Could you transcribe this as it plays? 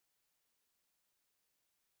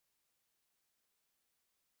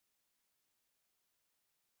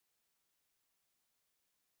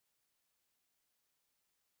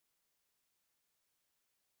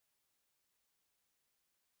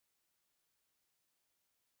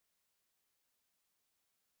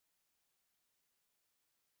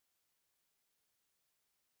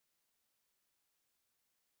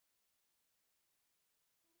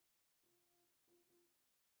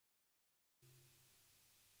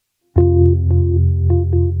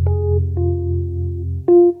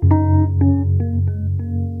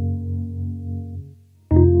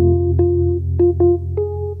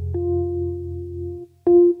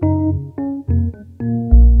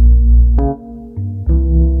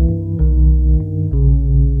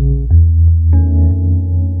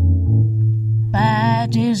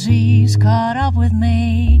disease caught up with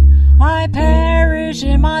me. I perish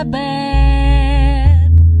in my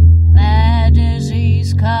bed. Bad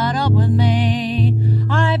disease caught up with me.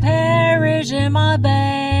 I perish in my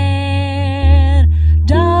bed.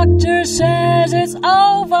 Doctor says it's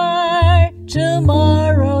over.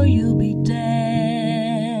 Tomorrow you'll be dead.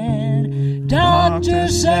 Doctor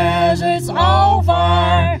says it's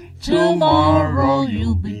over. Tomorrow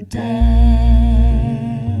you'll be dead.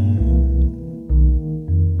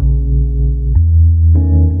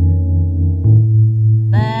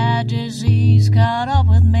 Bad disease caught up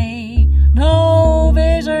with me. No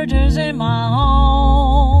visitors in my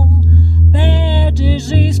home. Bad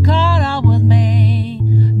disease caught up with me.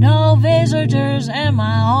 No visitors in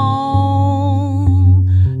my home.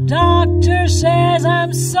 Doctor says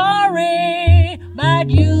I'm sorry, but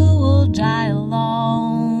you will die alone.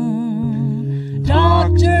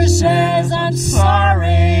 Doctor says I'm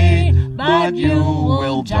sorry, but you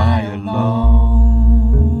will die alone.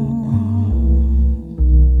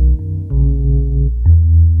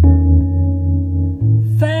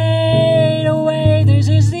 Fade away, this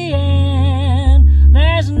is the end.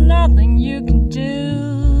 There's nothing you can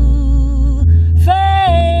do.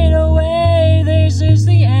 Fade away, this is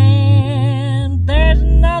the end. There's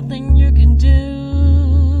nothing you can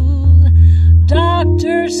do.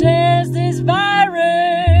 Doctor says this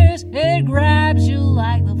virus, it grabs you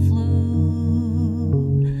like the flu.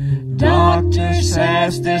 Doctor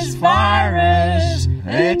says this virus,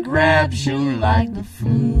 it grabs you like the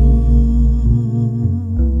flu.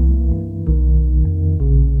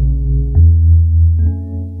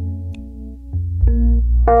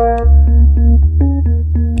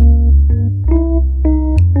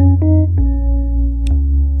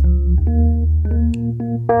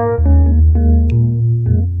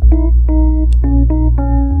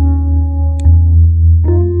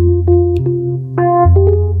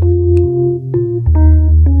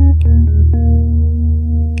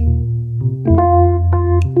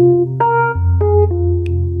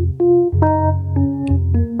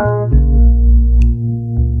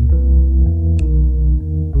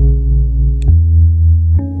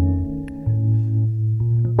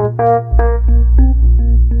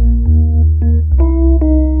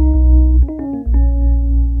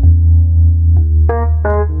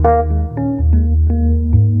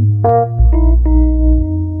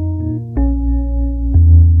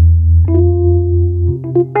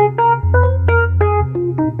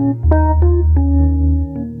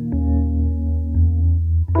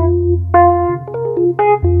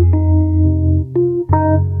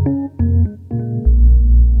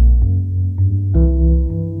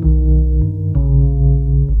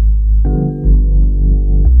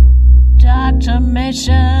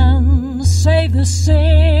 Mission, save the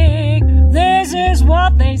sick, this is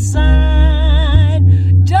what they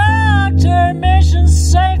signed. Doctor mission,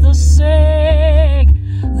 save the sick,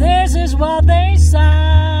 this is what they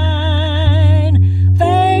signed.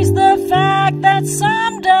 Face the fact that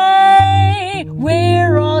someday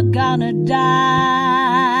we're all gonna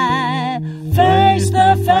die. Face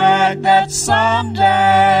the fact that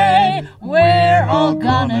someday we're all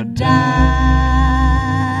gonna die.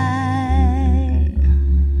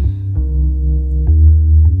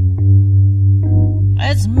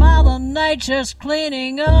 It's Mother Nature's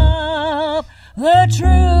cleaning up. The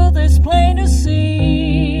truth is plain to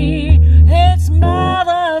see. It's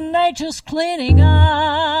Mother Nature's cleaning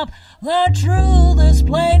up. The truth is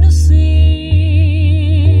plain to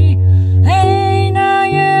see. Ain't no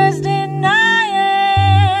use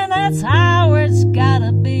denying. That's how it's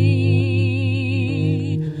gotta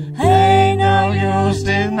be. Ain't no use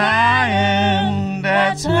denying.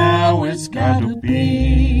 That's how it's gotta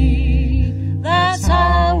be. That's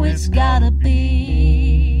how it's gotta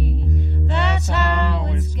be. That's how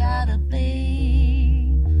it's gotta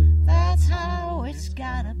be. That's how it's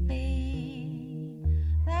gotta be.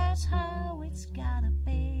 That's how it's gotta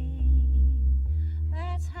be.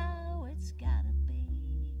 That's how it's gotta be.